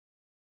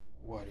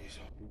What is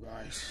up, you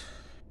guys?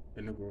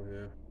 Indigo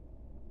here.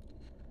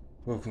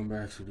 Welcome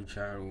back to the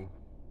channel,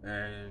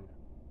 and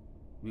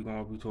we're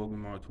gonna be talking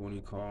about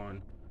Tony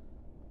Khan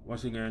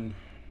once again.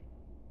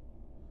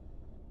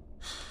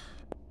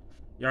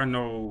 Y'all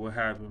know what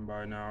happened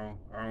by now.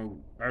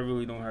 I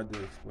really don't have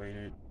to explain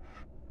it.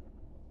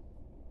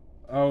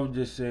 I'll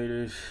just say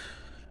this: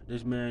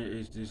 this man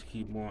is just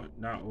keep on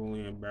not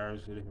only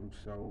embarrassing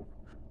himself,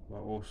 but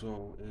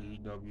also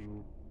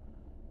AEW.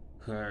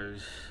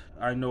 Cause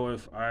I know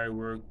if I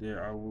worked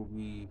there, I will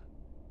be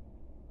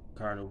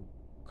kind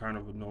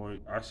of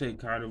annoyed. I say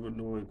kind of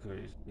annoyed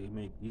because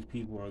these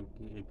people are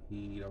getting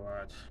paid a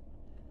lot.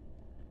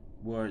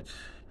 But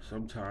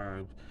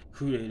sometimes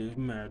creative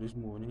matters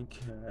more than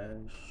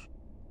cash.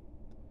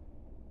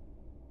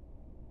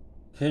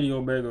 Kenny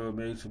Omega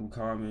made some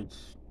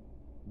comments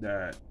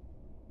that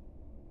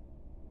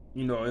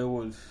it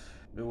was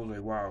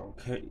like, wow,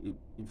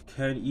 if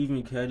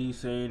even Kenny's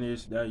saying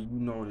this, that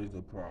there's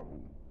a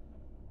problem.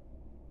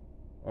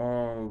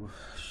 Oh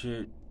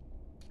shit.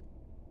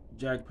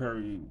 Jack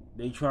Perry,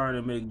 they trying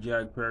to make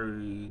Jack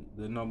Perry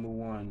the number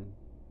one,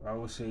 I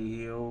would say,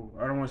 heel.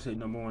 I don't want to say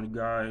number one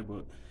guy,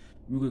 but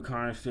you could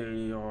kind of say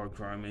they are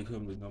trying to make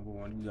him the number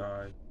one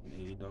guy in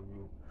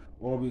AEW.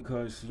 All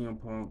because CM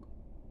Punk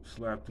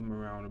slapped him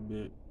around a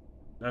bit.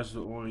 That's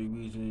the only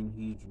reason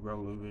he's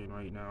relevant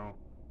right now.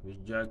 Because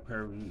Jack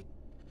Perry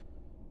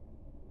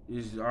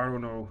is, I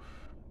don't know,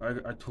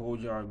 I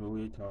told y'all a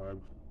million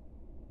times,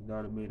 he's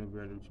not a main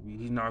eventer to me.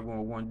 He's not going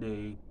to one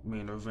day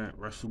main event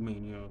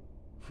WrestleMania.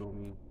 Feel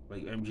me?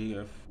 Like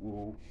MJF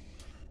will.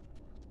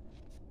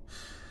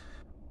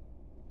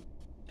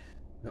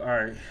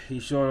 Alright, he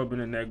showed up in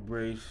a neck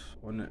brace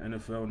on the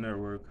NFL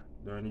Network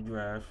during the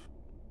draft.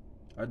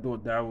 I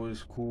thought that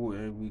was cool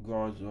in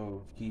regards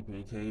of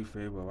keeping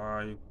kayfabe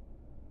alive,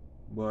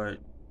 but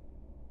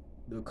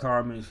the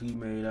comments he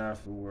made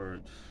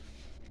afterwards,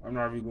 I'm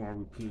not even gonna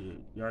repeat it.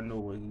 Y'all know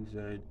what he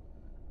said.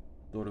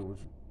 I thought it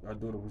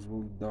was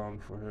really dumb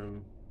for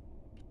him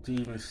to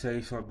even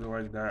say something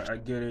like that. I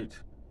get it.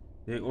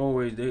 They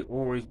always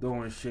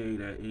throwing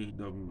shade at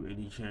AEW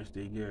any chance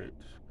they get,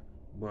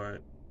 but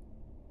at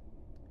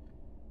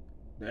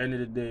the end of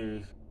the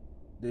day,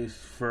 this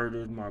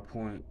furthers my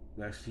point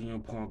that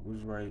CM Punk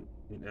was right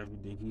in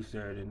everything he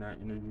said in that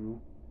interview,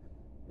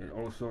 and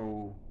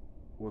also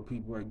what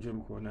people like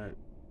Jim Cornette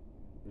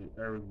and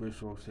Eric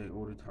Bischoff say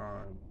all the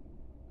time.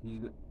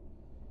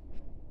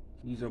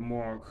 He's a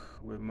mark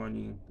with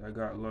money that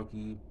got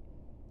lucky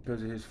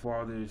because of his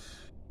father's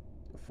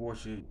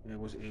fortune and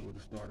was able to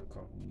start a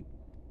company.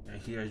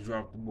 And he has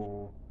dropped the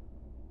ball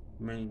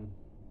many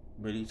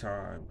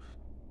times.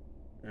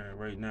 And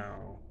right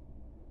now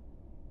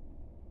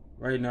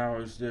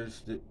it's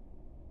just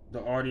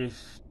the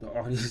audience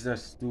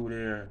that's still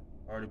there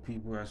are the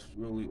people that's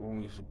really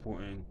only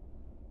supporting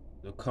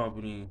the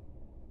company.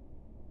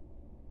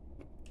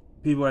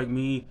 People like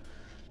me,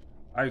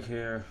 I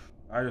care.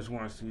 I just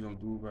want to see them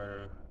do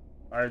better.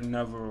 I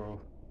never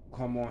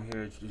come on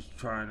here just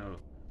trying to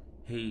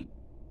hate.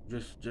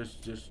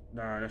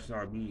 Nah, that's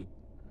not me.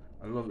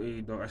 I love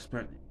AEW. I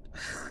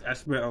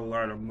spent a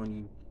lot of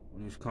money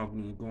on this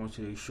company, going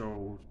to their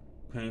shows,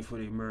 paying for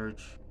their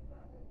merch,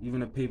 even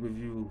the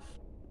pay-per-views.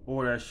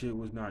 All that shit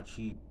was not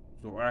cheap.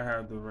 So I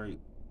have the right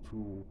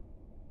to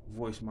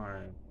voice my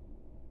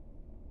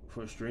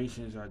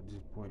frustrations at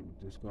this point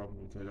with this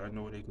company because I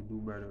know they could do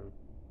better.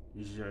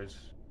 It's just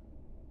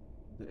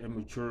the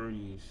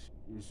immaturity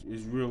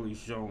is really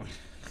showing.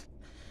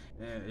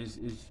 And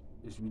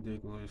it's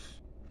ridiculous.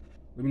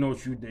 Let me know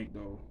what you think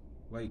though.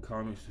 Like,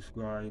 comment,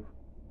 subscribe.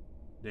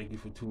 Thank you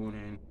for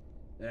tuning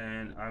in.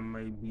 And I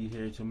might be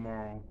here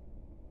tomorrow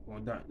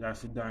on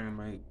That's for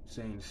Dynamite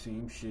saying the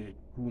same shit.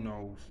 Who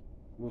knows?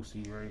 We'll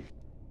see, right?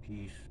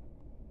 Peace.